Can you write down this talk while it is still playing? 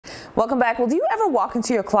Welcome back. Well, do you ever walk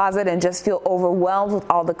into your closet and just feel overwhelmed with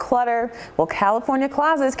all the clutter? Well, California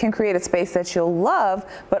Closets can create a space that you'll love,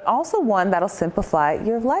 but also one that'll simplify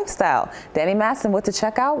your lifestyle. Danny Masson went to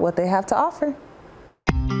check out what they have to offer.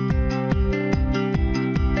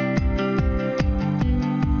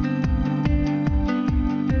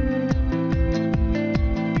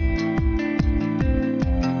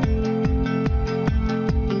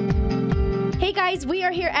 Hey guys, we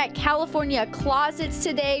are here at California Closets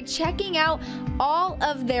today, checking out all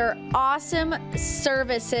of their awesome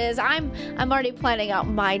services. I'm already planning out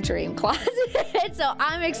my dream closet, so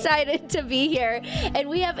I'm excited to be here. And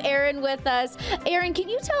we have Erin with us. Erin, can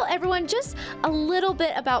you tell everyone just a little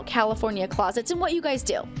bit about California Closets and what you guys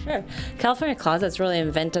do? Sure. California Closets really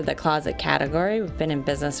invented the closet category. We've been in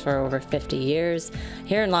business for over 50 years.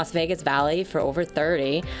 Here in Las Vegas Valley for over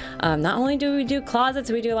 30. Not only do we do closets,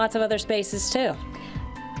 we do lots of other spaces too.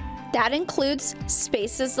 That includes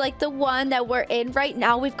spaces like the one that we're in right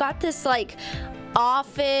now. We've got this like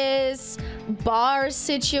office, bar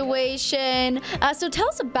situation. So tell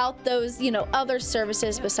us about those, other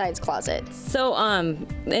services besides closets. So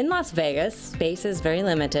in Las Vegas, space is very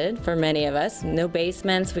limited for many of us. No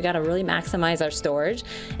basements. We got to really maximize our storage.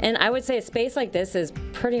 And I would say a space like this is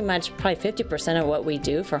probably 50% of what we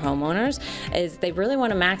do for homeowners is they really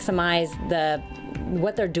want to maximize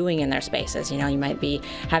what they're doing in their spaces. You might be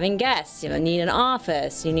having guests, need an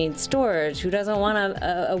office, you need storage. Who doesn't want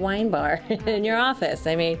a wine bar in your office?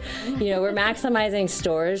 I mean, we're maximizing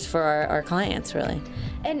storage for our clients, really.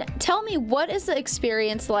 And tell me, what is the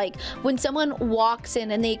experience like when someone walks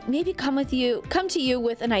in and they maybe come to you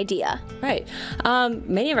with an idea? Right.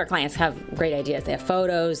 Many of our clients have great ideas. They have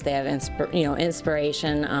photos. They have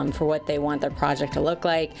inspiration for what they want their project to look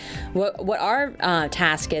like. What our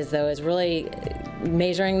task is, though, is really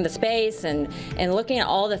measuring the space and looking at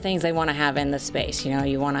all the things they want to have in the space.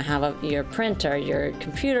 You want to have your printer, your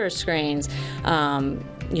computer screens.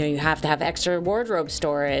 You have to have extra wardrobe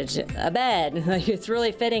storage, a bed. It's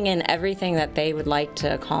really fitting in everything that they would like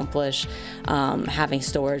to accomplish having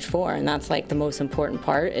storage for. And that's like the most important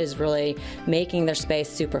part, is really making their space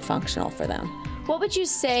super functional for them. What would you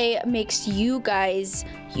say makes you guys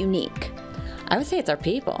unique? I would say it's our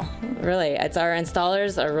people, really. It's our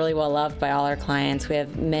installers are really well loved by all our clients. We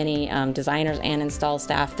have many designers and install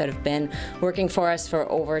staff that have been working for us for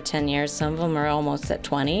over 10 years. Some of them are almost at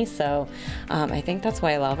 20, so I think that's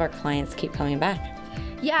why a lot of our clients keep coming back.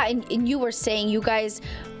 Yeah, and you were saying you guys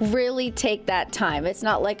really take that time. It's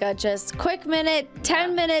not like a just quick minute,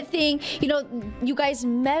 10-minute thing. You guys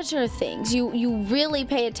measure things. You really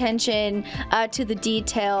pay attention to the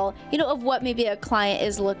detail, of what maybe a client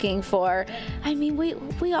is looking for. I mean,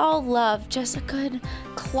 we all love just a good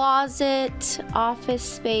closet, office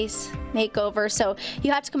space makeover. So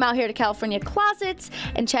you have to come out here to California Closets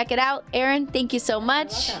and check it out. Erin, thank you so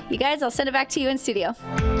much. You guys, I'll send it back to you in studio.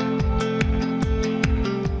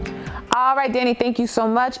 All right, Danny, thank you so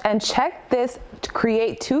much. And check this to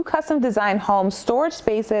create 2 custom design home storage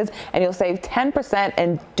spaces, and you'll save 10%,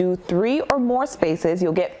 and do 3 or more spaces,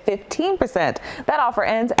 you'll get 15%. That offer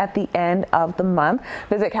ends at the end of the month.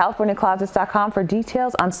 Visit CaliforniaClosets.com for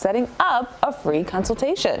details on setting up a free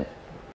consultation.